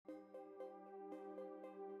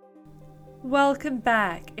Welcome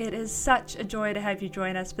back. It is such a joy to have you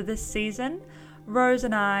join us for this season. Rose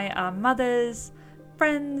and I are mothers,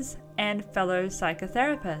 friends, and fellow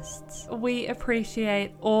psychotherapists. We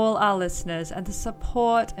appreciate all our listeners and the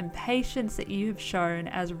support and patience that you have shown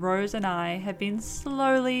as Rose and I have been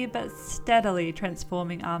slowly but steadily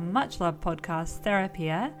transforming our much-loved podcast,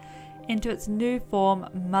 Therapia, into its new form,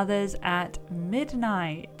 Mothers at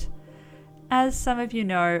Midnight. As some of you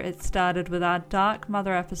know, it started with our Dark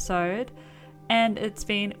Mother episode, and it's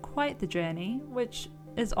been quite the journey, which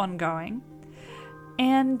is ongoing.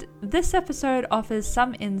 And this episode offers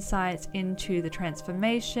some insights into the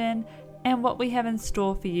transformation and what we have in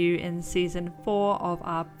store for you in season 4 of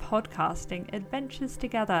our podcasting adventures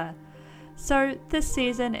together. So this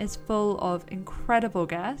season is full of incredible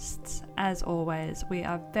guests. As always, we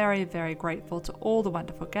are very, very grateful to all the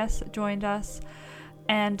wonderful guests that joined us.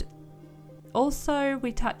 And also,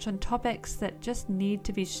 we touch on topics that just need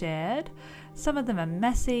to be shared. Some of them are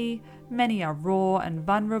messy, many are raw and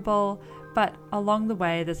vulnerable, but along the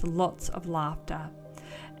way there's lots of laughter.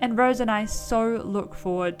 And Rose and I so look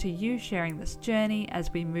forward to you sharing this journey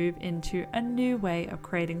as we move into a new way of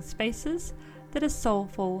creating spaces that are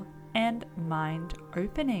soulful and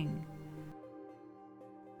mind-opening.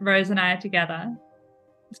 Rose and I are together.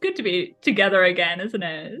 It's good to be together again, isn't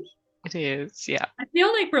it? It is, yeah. I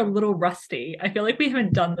feel like we're a little rusty. I feel like we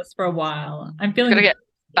haven't done this for a while. I'm feeling Gotta get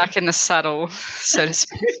back in the saddle, so to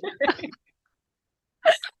speak.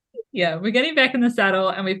 Yeah, we're getting back in the saddle,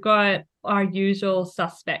 and we've got our usual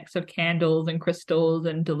suspects of candles and crystals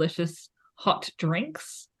and delicious hot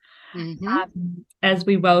drinks as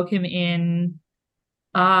we welcome in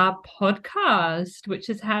our podcast, which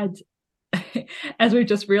has had, as we've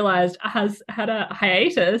just realized, has had a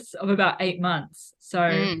hiatus of about 8 months.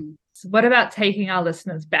 So what about taking our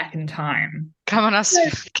listeners back in time? Come on us.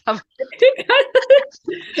 Come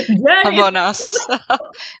on us.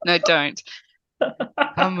 No, don't.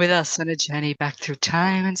 Come with us on a journey back through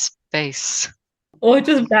time and space. Or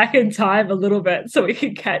just back in time a little bit so we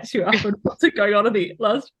can catch you up on what's going on in the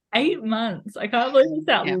last 8 months. I can't believe it's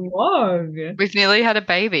that long. We've nearly had a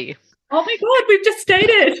baby. Oh my God, we've just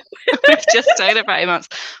dated. We've just dated for 8 months.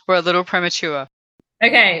 We're a little premature.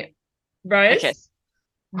 Okay, Rose. Okay.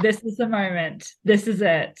 This is the moment. This is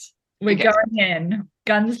it. We're going in,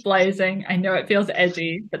 guns blazing. I know it feels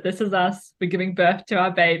edgy, but this is us. We're giving birth to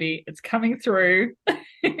our baby. It's coming through.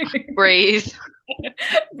 Breathe.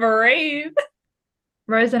 Breathe.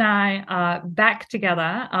 Rose and I are back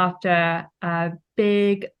together after a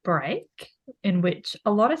big break in which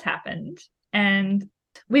a lot has happened. And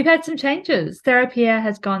we've had some changes. Therapia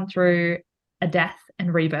has gone through a death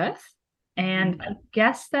and rebirth. And I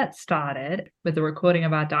guess that started with the recording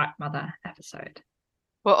of our Dark Mother episode.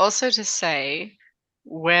 Well, also to say,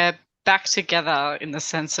 we're back together in the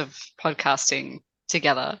sense of podcasting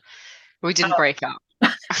together. We didn't break up.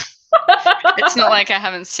 It's not like I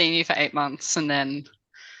haven't seen you for 8 months and then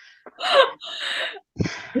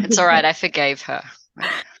it's all right. I forgave her.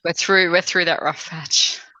 We're through that rough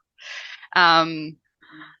patch.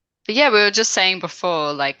 But yeah, we were just saying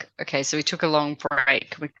before, like, okay, so we took a long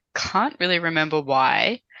break. We can't really remember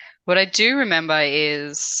why. What I do remember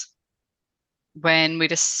is when we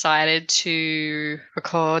decided to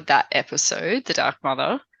record that episode, The Dark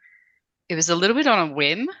Mother, it was a little bit on a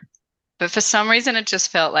whim, but for some reason it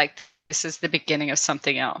just felt like this is the beginning of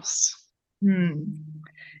something else.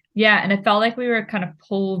 Yeah, and it felt like we were kind of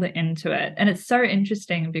pulled into it. And it's so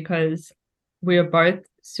interesting because we were both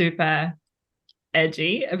super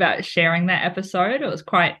edgy about sharing that episode. It was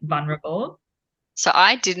quite vulnerable. So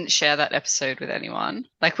I didn't share that episode with anyone.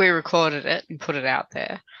 Like, we recorded it and put it out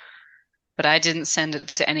there, but I didn't send it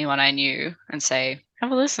to anyone I knew and say,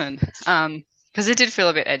 have a listen, because it did feel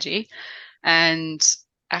a bit edgy. And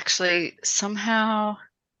actually, somehow,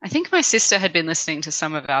 I think my sister had been listening to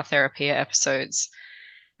some of our Therapia episodes,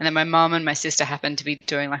 and then my mum and my sister happened to be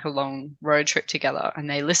doing like a long road trip together, and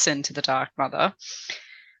they listened to The Dark Mother.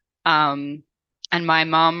 And my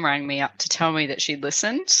mum rang me up to tell me that she'd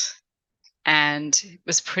listened, and it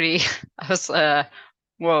was pretty, I was,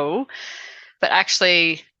 whoa. But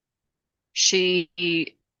actually,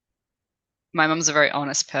 my mum's a very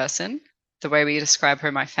honest person. The way we describe her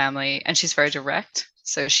in my family, and she's very direct.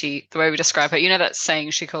 So the way we describe her, you know that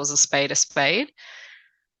saying, she calls a spade a spade?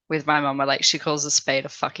 With my mum, we're like, she calls a spade a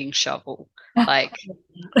fucking shovel. Like,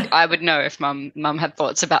 I would know if mum had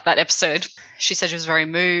thoughts about that episode. She said she was very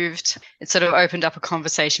moved. It sort of opened up a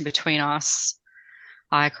conversation between us.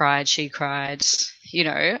 I cried, she cried, you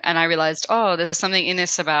know, and I realized, oh, there's something in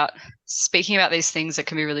this about speaking about these things that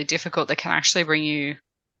can be really difficult, that can actually bring you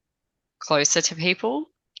closer to people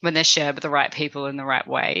when they're shared with the right people in the right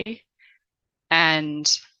way. And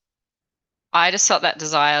I just felt that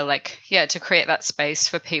desire, like, yeah, to create that space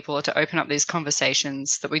for people to open up these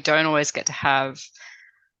conversations that we don't always get to have,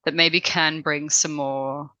 that maybe can bring some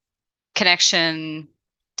more connection,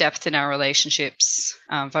 depth in our relationships,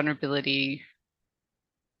 vulnerability,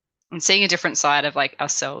 and seeing a different side of like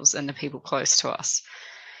ourselves and the people close to us.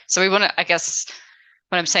 So we want to, I guess,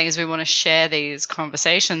 what I'm saying is we want to share these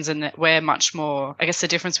conversations, and that we're much more, I guess the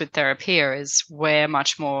difference with Therapia is we're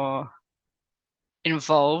much more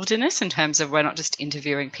involved in this in terms of we're not just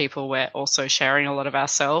interviewing people, we're also sharing a lot of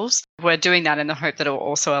ourselves. We're doing that in the hope that it will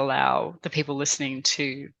also allow the people listening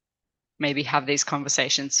to maybe have these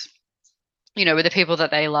conversations, you know, with the people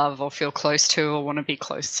that they love or feel close to or want to be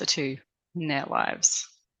closer to in their lives.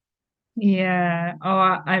 Yeah.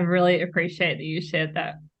 Oh, I really appreciate that you shared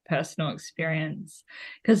that personal experience,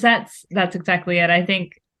 because that's exactly it. I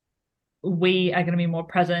think we are going to be more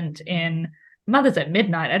present in Mothers at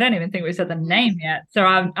Midnight. I don't even think we said the name yet. So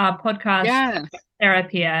our podcast,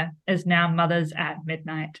 Therapia, is now Mothers at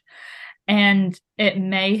Midnight. And it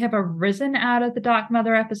may have arisen out of the Dark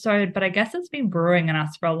Mother episode, but I guess it's been brewing in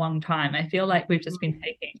us for a long time. I feel like we've just been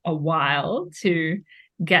taking a while to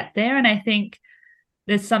get there. And I think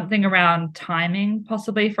there's something around timing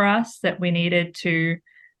possibly for us, that we needed to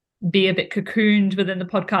be a bit cocooned within the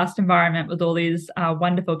podcast environment with all these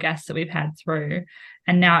wonderful guests that we've had through.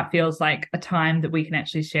 And now it feels like a time that we can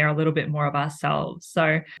actually share a little bit more of ourselves.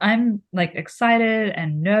 So I'm like excited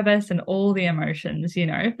and nervous and all the emotions, you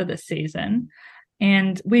know, for this season.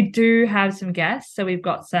 And we do have some guests. So we've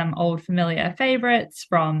got some old familiar favorites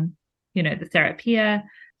from, you know, the Therapia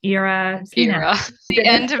era. The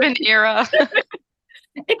end of an era.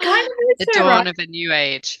 It kind of is the dawn of a new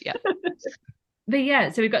age. Yeah. But yeah,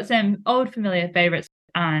 so we've got some old familiar favorites,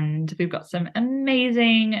 and we've got some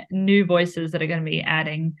amazing new voices that are going to be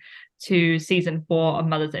adding to season 4 of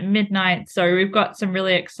Mothers at Midnight. So we've got some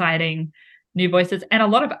really exciting new voices and a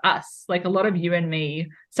lot of us, like a lot of you and me.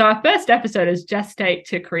 So our first episode is Gestate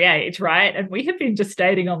to Create, right? And we have been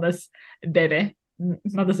gestating on this baby,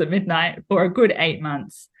 Mothers at Midnight, for a good 8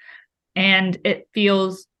 months. And it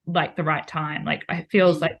feels like the right time. Like it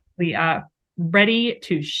feels like we are ready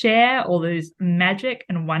to share all those magic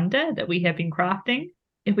and wonder that we have been crafting.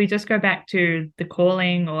 If we just go back to the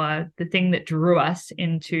calling or the thing that drew us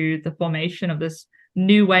into the formation of this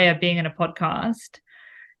new way of being in a podcast,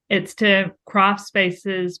 it's to craft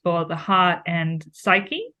spaces for the heart and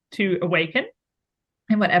psyche to awaken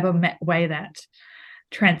in whatever way that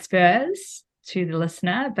transfers to the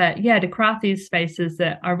listener. But yeah, to craft these spaces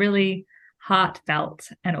that are really heartfelt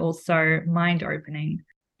and also mind-opening.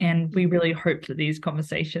 And we really hope that these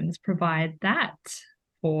conversations provide that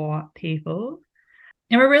for people.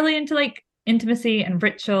 And we're really into like intimacy and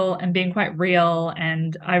ritual and being quite real.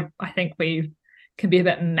 And I think we can be a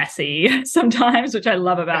bit messy sometimes, which I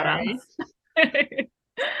love about us.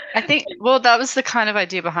 I think, well, that was the kind of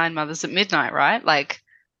idea behind Mothers at Midnight, right? Like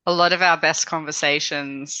a lot of our best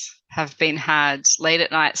conversations have been had late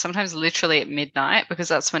at night, sometimes literally at midnight, because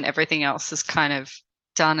that's when everything else is kind of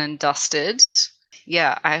done and dusted.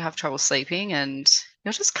 Yeah, I have trouble sleeping, and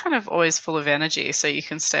you're just kind of always full of energy, so you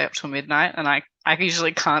can stay up till midnight, and I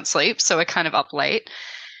usually can't sleep, so we're kind of up late.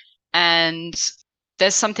 And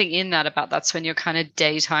there's something in that about that's when your kind of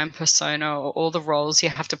daytime persona or all the roles you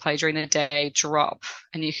have to play during the day drop,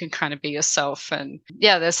 and you can kind of be yourself. And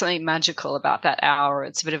yeah, there's something magical about that hour.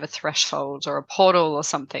 It's a bit of a threshold or a portal or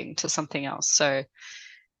something to something else. So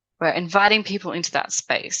we're inviting people into that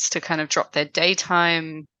space to kind of drop their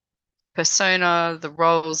daytime persona, the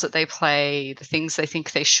roles that they play, the things they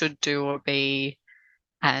think they should do or be,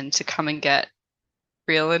 and to come and get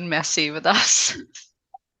real and messy with us.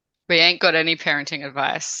 We ain't got any parenting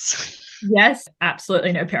advice. Yes,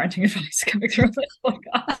 absolutely no parenting advice coming through on this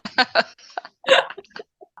podcast.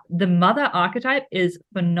 The mother archetype is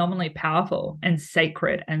phenomenally powerful and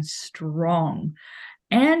sacred and strong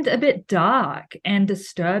and a bit dark and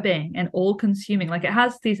disturbing and all-consuming. Like it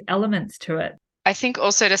has these elements to it. I think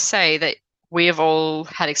also to say that we have all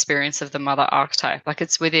had experience of the mother archetype, like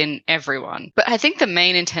it's within everyone. But I think the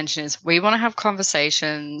main intention is we want to have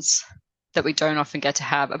conversations that we don't often get to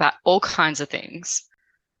have about all kinds of things.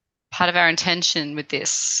 Part of our intention with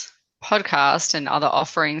this podcast and other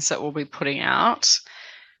offerings that we'll be putting out,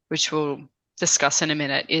 which we'll discuss in a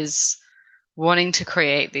minute, is wanting to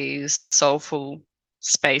create these soulful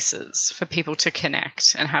spaces for people to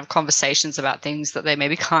connect and have conversations about things that they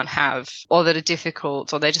maybe can't have, or that are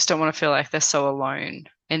difficult, or they just don't want to feel like they're so alone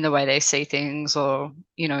in the way they see things, or,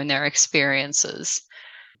 you know, in their experiences.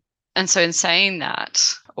 And so in saying that,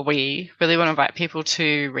 we really want to invite people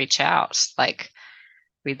to reach out. Like,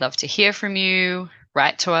 we'd love to hear from you.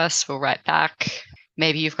 write to us. We'll write back.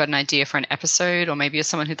 Maybe you've got an idea for an episode, or maybe you're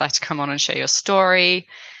someone who'd like to come on and share your story.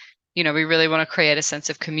 We really want to create a sense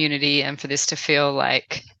of community and for this to feel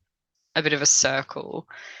like a bit of a circle.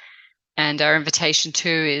 And our invitation too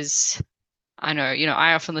is, I know,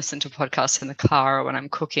 I often listen to podcasts in the car or when I'm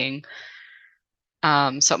cooking.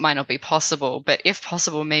 So it might not be possible, but if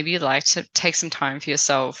possible, maybe you'd like to take some time for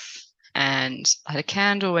yourself and light a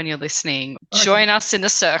candle when you're listening. Okay. Join us in the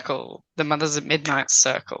circle, the Mothers at Midnight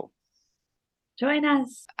circle. Join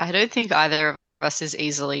us. I don't think either of us is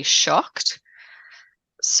easily shocked.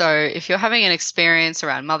 So if you're having an experience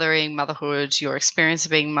around mothering, motherhood, your experience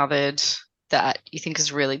of being mothered that you think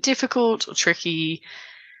is really difficult or tricky,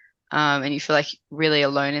 and you feel like really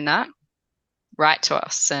alone in that, write to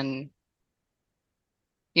us. And,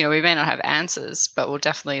 we may not have answers, but we'll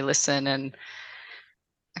definitely listen. And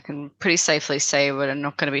I can pretty safely say we're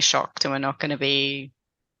not going to be shocked and we're not going to be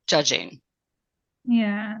judging.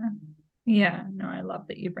 Yeah. Yeah. No, I love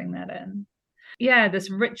that you bring that in. Yeah, this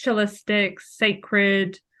ritualistic,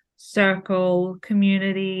 sacred circle,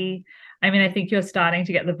 community. I mean, I think you're starting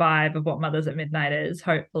to get the vibe of what Mothers at Midnight is,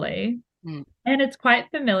 hopefully. And it's quite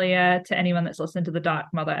familiar to anyone that's listened to the Dark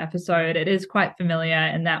Mother episode. It is quite familiar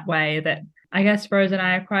in that way that I guess Rose and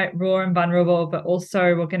I are quite raw and vulnerable, but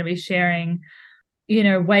also we're going to be sharing,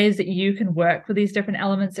 ways that you can work with these different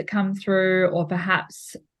elements that come through, or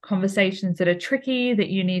perhaps conversations that are tricky that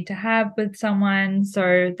you need to have with someone.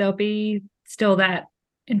 So there'll be still that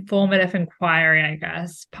informative inquiry, I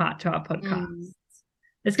guess, part to our podcast.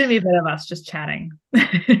 It's going to be a bit of us just chatting.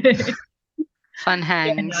 Fun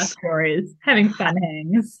hangs. Stories, having fun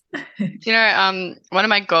hangs. One of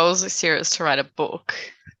my goals this year is to write a book.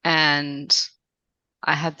 And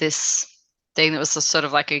I had this thing that was sort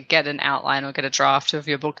of like get an outline or get a draft of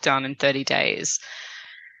your book done in 30 days.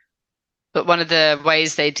 But one of the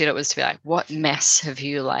ways they did it was to be like, what mess have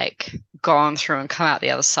you gone through and come out the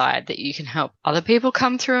other side that you can help other people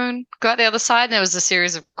come through and go out the other side? And there was a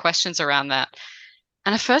series of questions around that.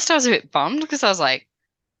 And at first I was a bit bummed because I was like,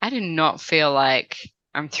 I do not feel like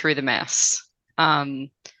I'm through the mess. I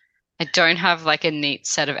don't have a neat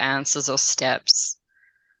set of answers or steps.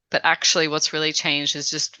 But actually what's really changed is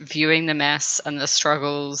just viewing the mess and the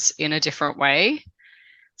struggles in a different way.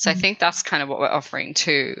 So I think that's kind of what we're offering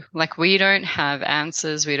too. We don't have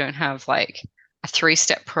answers. We don't have a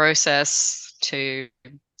 3-step process to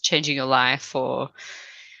changing your life, or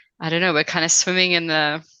I don't know. We're kind of swimming in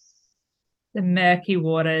the murky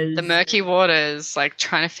waters. The murky waters,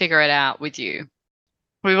 trying to figure it out with you.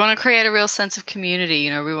 We want to create a real sense of community.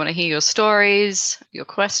 We want to hear your stories, your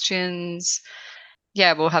questions.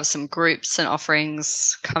 Yeah, we'll have some groups and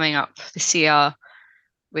offerings coming up this year.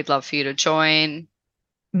 We'd love for you to join.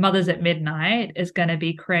 Mothers at Midnight is going to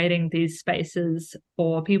be creating these spaces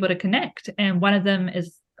for people to connect. And one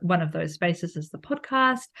of those spaces is the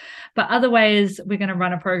podcast. But other ways, we're going to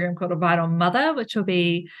run a program called A Vital Mother, which will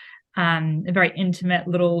be a very intimate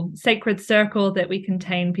little sacred circle that we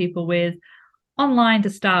contain people with online to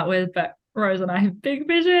start with. But Rose and I have big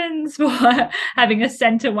visions for having a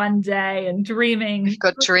center one day and dreaming. We've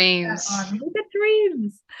got dreams. We've got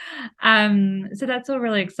dreams. So that's all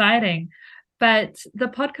really exciting. But the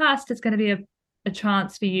podcast is going to be a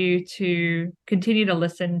chance for you to continue to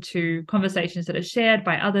listen to conversations that are shared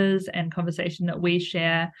by others and conversation that we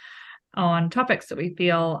share on topics that we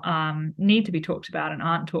feel need to be talked about and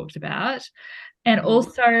aren't talked about. And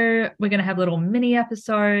also we're going to have little mini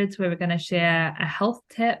episodes where we're going to share a health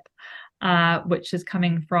tip, which is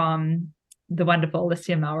coming from the wonderful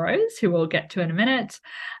Alicia Melrose, who we'll get to in a minute,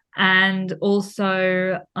 and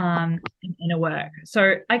also inner work.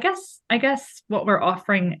 So I guess what we're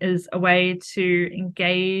offering is a way to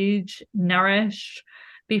engage, nourish,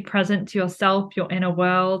 be present to yourself, your inner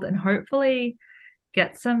world, and hopefully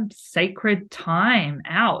get some sacred time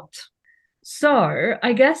out. So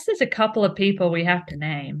I guess there's a couple of people we have to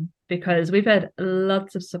name because we've had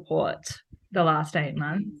lots of support the last 8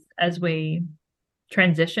 months as we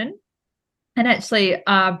transition. And actually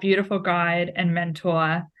our beautiful guide and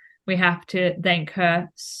mentor, we have to thank her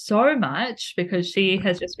so much because she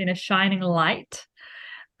has just been a shining light,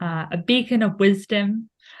 a beacon of wisdom,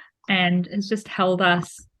 and has just held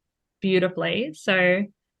us beautifully. So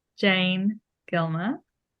Jane Gilmer,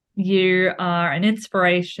 you are an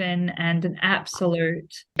inspiration and an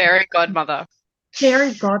absolute fairy godmother.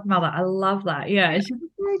 Fairy godmother. I love that. Yeah. She's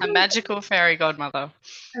a magical fairy godmother.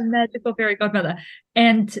 A magical fairy godmother.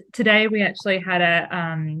 And today we actually had a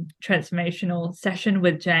transformational session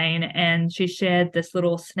with Jane, and she shared this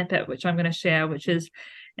little snippet, which I'm going to share, which is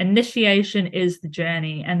initiation is the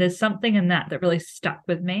journey. And there's something in that really stuck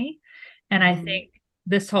with me. And I think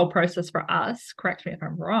this whole process for us, correct me if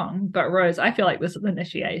I'm wrong, but Rose, I feel like this is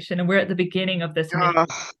initiation and we're at the beginning of this Oh,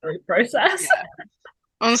 process. yeah.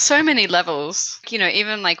 On so many levels,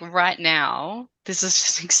 even like right now, this is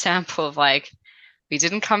just an example of like, we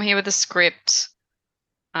didn't come here with a script.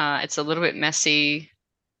 It's a little bit messy.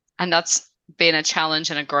 And that's been a challenge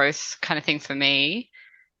and a growth kind of thing for me,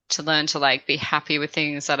 to learn to like be happy with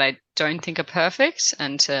things that I don't think are perfect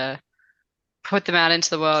and to put them out into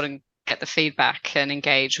the world and get the feedback and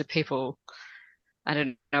engage with people. I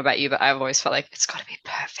don't know about you, but I've always felt like it's got to be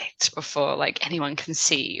perfect before like anyone can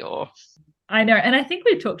see. Or I know. And I think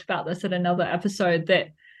we talked about this in another episode that,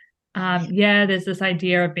 there's this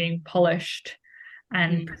idea of being polished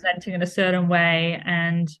and presenting in a certain way.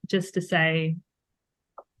 And just to say,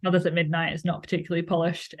 Mothers at Midnight is not particularly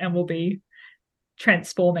polished and will be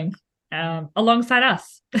transforming alongside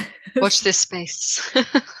us. watch this space.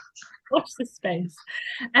 Watch this space.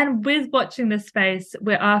 And with watching this space,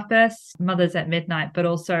 we're our first Mothers at Midnight, but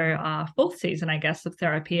also our fourth season, I guess, of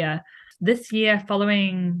Therapia this year,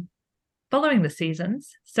 following the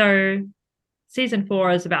seasons. So season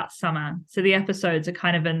 4 is about summer. So the episodes are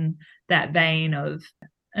kind of in that vein of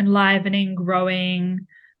enlivening, growing.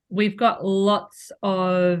 We've got lots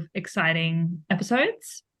of exciting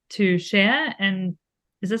episodes to share. And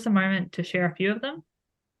is this a moment to share a few of them?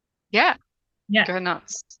 Yeah. Yeah. Go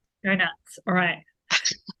nuts. Go nuts. All right.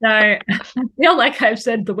 So I feel like I've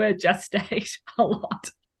said the word gestate a lot.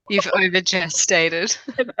 You've overgestated.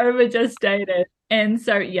 I've overgestated. And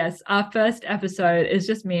so, yes, our first episode is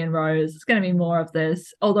just me and Rose. It's going to be more of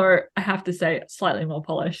this, although I have to say slightly more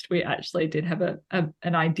polished. We actually did have an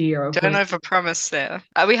idea of... Don't overpromise there.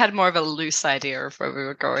 We had more of a loose idea of where we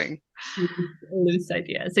were going. A loose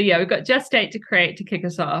idea. So, yeah, we've got Gestate to Create to kick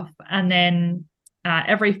us off. And then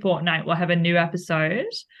every fortnight we'll have a new episode.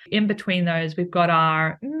 In between those, we've got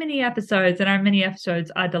our mini episodes, and our mini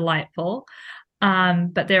episodes are delightful.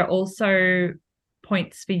 But they're also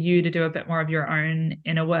points for you to do a bit more of your own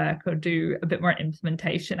inner work or do a bit more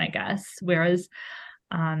implementation, I guess. Whereas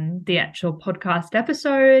the actual podcast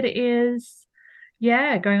episode is,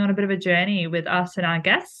 going on a bit of a journey with us and our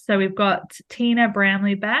guests. So we've got Tina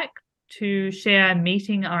Bramley back to share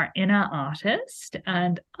Meeting Our Inner Artist.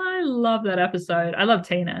 And I love that episode. I love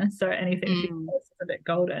Tina. So anything she says is a bit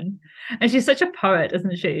golden. And she's such a poet,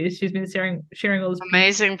 isn't she? She's been sharing all this.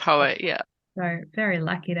 Amazing poet, yeah. So very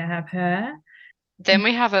lucky to have her. Then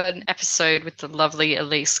we have an episode with the lovely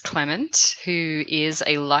Elise Clement, who is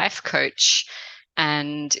a life coach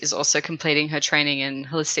and is also completing her training in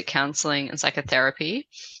holistic counseling and psychotherapy.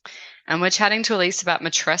 And we're chatting to Elise about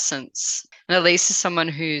matrescence. And Elise is someone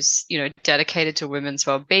who's, dedicated to women's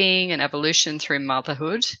well-being and evolution through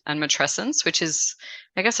motherhood and matrescence, which is,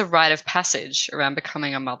 I guess, a rite of passage around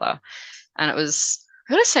becoming a mother. And it was...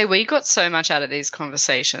 I gotta say, we got so much out of these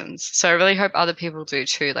conversations. So I really hope other people do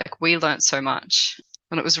too. Like, we learned so much.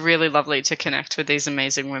 And it was really lovely to connect with these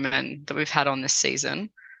amazing women that we've had on this season.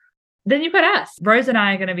 Then you've got us. Rose and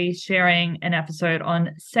I are going to be sharing an episode on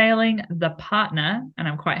sailing the partner. And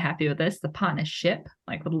I'm quite happy with this. The partnership,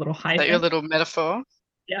 like with a little hyphen. Is that your little metaphor?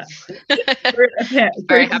 Yeah.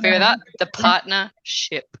 Very happy with that. The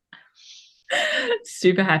partnership.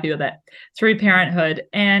 Super happy with it. Through parenthood.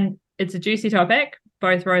 And it's a juicy topic.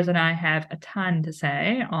 Both Rose and I have a ton to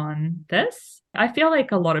say on this. I feel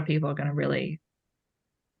like a lot of people are going to really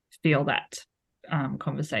feel that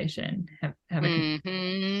conversation.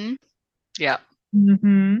 Yeah.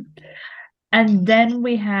 And then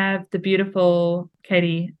we have the beautiful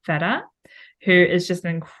Katie Feder, who is just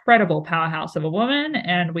an incredible powerhouse of a woman.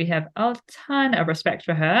 And we have a ton of respect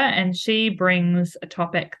for her. And she brings a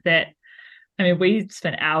topic that, we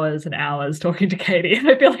spent hours and hours talking to Katie, and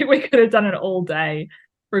I feel like we could have done an all-day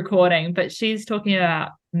recording, but she's talking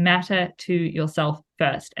about matter to yourself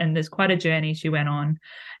first. And there's quite a journey she went on,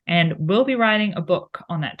 and we'll be writing a book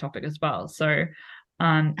on that topic as well. So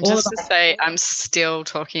just to say, I'm still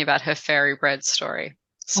talking about her fairy bread story.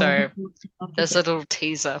 So there's a little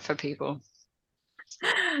teaser for people.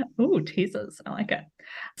 Ooh, teasers. I like it.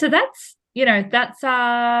 So that's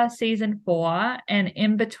our season 4. And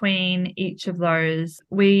in between each of those,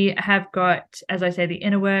 we have got, as I say, the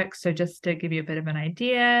inner work. So just to give you a bit of an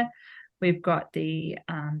idea, we've got the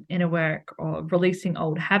inner work of releasing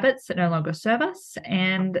old habits that no longer serve us.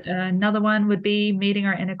 And another one would be meeting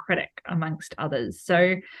our inner critic, amongst others.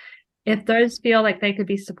 So if those feel like they could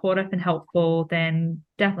be supportive and helpful, then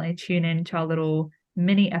definitely tune in to our little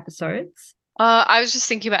mini episodes. I was just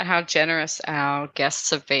thinking about how generous our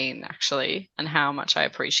guests have been, actually, and how much I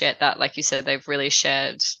appreciate that. Like you said, they've really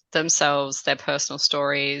shared themselves, their personal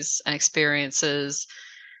stories and experiences,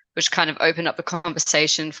 which kind of opened up the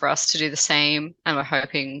conversation for us to do the same. And we're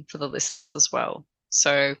hoping for the list as well.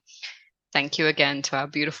 So thank you again to our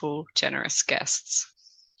beautiful, generous guests.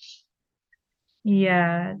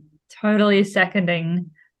 Yeah, totally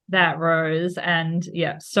seconding that, Rose. And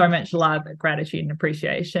yeah, so much love, gratitude, and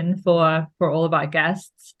appreciation for all of our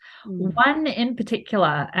guests. One in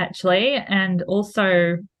particular, actually, and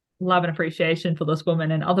also love and appreciation for this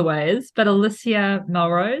woman in other ways, but Alicia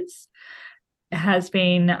Melrose has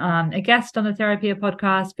been a guest on the Therapia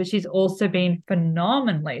podcast, but she's also been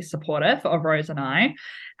phenomenally supportive of Rose and I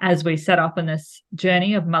as we set off on this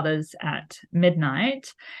journey of Mothers at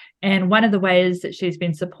Midnight. And one of the ways that she's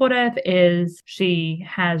been supportive is she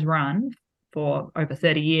has run for over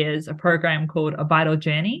 30 years a program called A Vital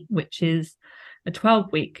Journey, which is a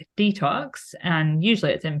 12-week detox, and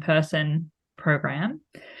usually it's in-person program.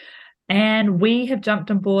 And we have jumped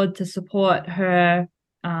on board to support her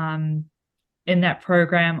in that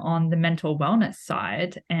program on the mental wellness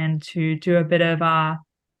side, and to do a bit of our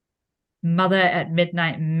Mother at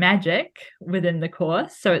Midnight magic within the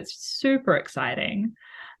course. So it's super exciting.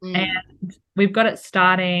 And we've got it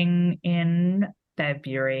starting in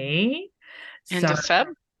February. End of Feb.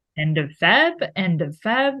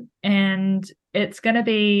 And it's going to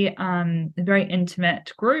be a very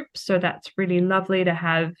intimate group. So that's really lovely to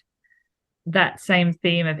have that same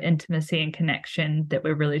theme of intimacy and connection that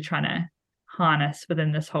we're really trying to harness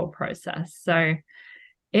within this whole process. So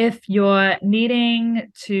if you're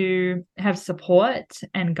needing to have support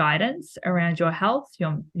and guidance around your health,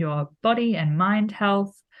 your body and mind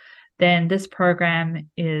health, then this program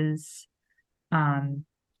is a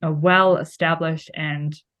well-established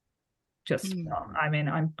and just, I mean,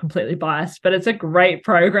 I'm completely biased, but it's a great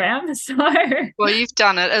program. So, well, you've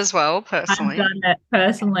done it as well, personally. I've done it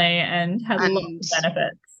personally and had lots of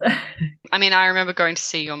benefits. I mean, I remember going to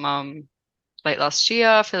see your mum late last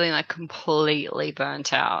year, feeling like completely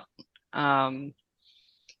burnt out,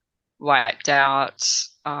 wiped out.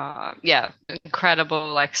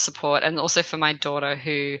 Incredible like support. And also for my daughter,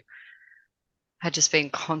 who had just been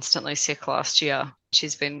constantly sick last year.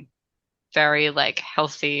 She's been very like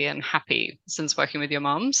healthy and happy since working with your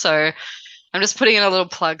mom. So I'm just putting in a little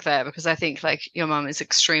plug there, because I think like your mom is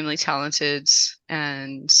extremely talented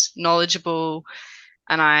and knowledgeable.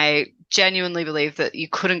 And I genuinely believe that you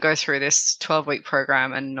couldn't go through this 12-week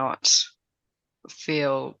program and not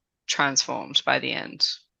feel transformed by the end.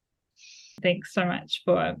 Thanks so much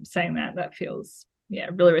for saying that. That feels,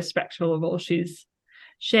 really respectful of all she's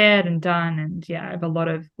shared and done. And I have a lot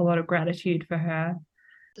of gratitude for her.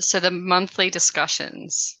 So the monthly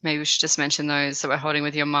discussions, maybe we should just mention those that we're holding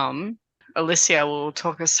with your mum. Alicia will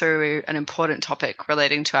talk us through an important topic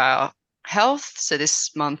relating to our health. So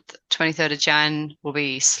this month, 23rd of Jan, will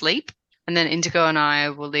be sleep. And then Indigo and I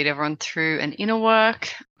will lead everyone through an inner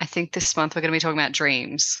work. I think this month we're going to be talking about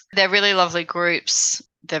dreams. They're really lovely groups.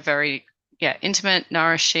 They're very, intimate,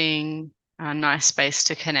 nourishing, a nice space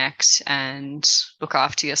to connect and look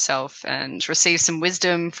after yourself and receive some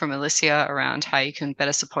wisdom from Alicia around how you can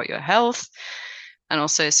better support your health, and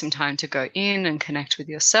also some time to go in and connect with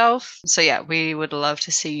yourself. So we would love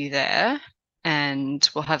to see you there, and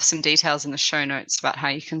we'll have some details in the show notes about how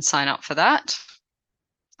you can sign up for that,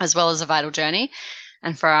 as well as A Vital Journey.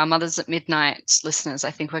 And for our Mothers at Midnight listeners, I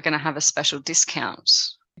think we're going to have a special discount.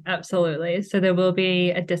 Absolutely. So there will be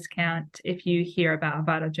a discount if you hear about A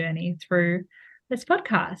Vital Journey through this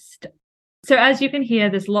podcast. So as you can hear,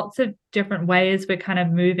 there's lots of different ways we're kind of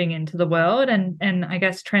moving into the world, and I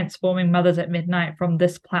guess transforming Mothers at Midnight from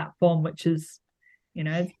this platform, which is,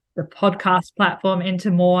 the podcast platform, into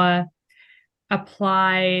more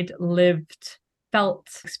applied, lived, felt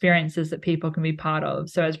experiences that people can be part of.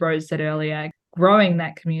 So as Rose said earlier, growing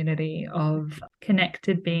that community of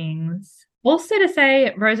connected beings. Also to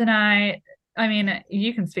say, Rose and I mean,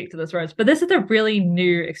 you can speak to this, Rose, but this is a really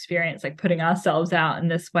new experience, like putting ourselves out in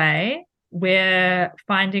this way. We're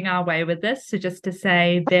finding our way with this. So just to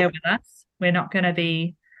say, bear with us. We're not going to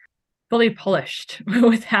be fully polished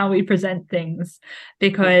with how we present things,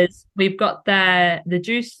 because we've got the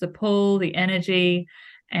juice, the pull, the energy,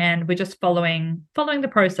 and we're just following the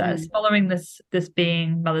process, following this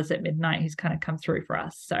being Mothers at Midnight who's kind of come through for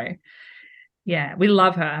us. So we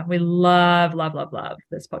love her. We love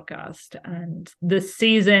this podcast. And this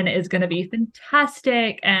season is going to be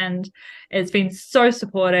fantastic. And it's been so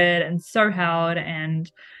supported and so held. And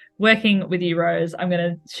working with you, Rose, I'm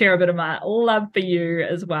going to share a bit of my love for you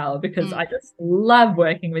as well, because I just love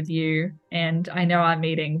working with you. And I know our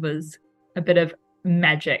meeting was a bit of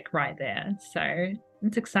magic right there. So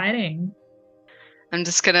it's exciting. I'm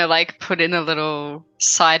just going to put in a little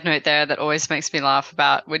side note there that always makes me laugh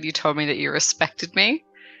about when you told me that you respected me.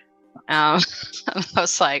 I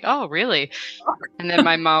was like, oh, really? And then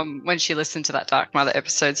my mum, when she listened to that Dark Mother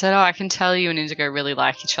episode, said, oh, I can tell you and Indigo really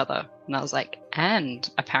like each other. And I was like, and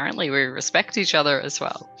apparently we respect each other as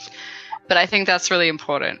well. But I think that's really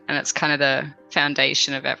important. And it's kind of the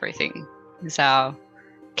foundation of everything, is our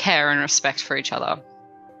care and respect for each other.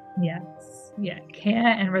 Yes. Yeah. Care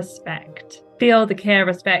and respect. Feel the care,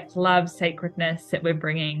 respect, love, sacredness that we're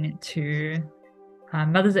bringing to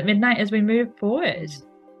Mothers at Midnight as we move forward.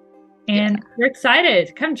 And we're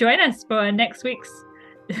excited. Come join us for next week's,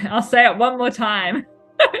 I'll say it one more time,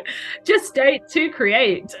 Just Date to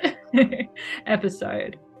Create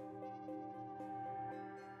episode.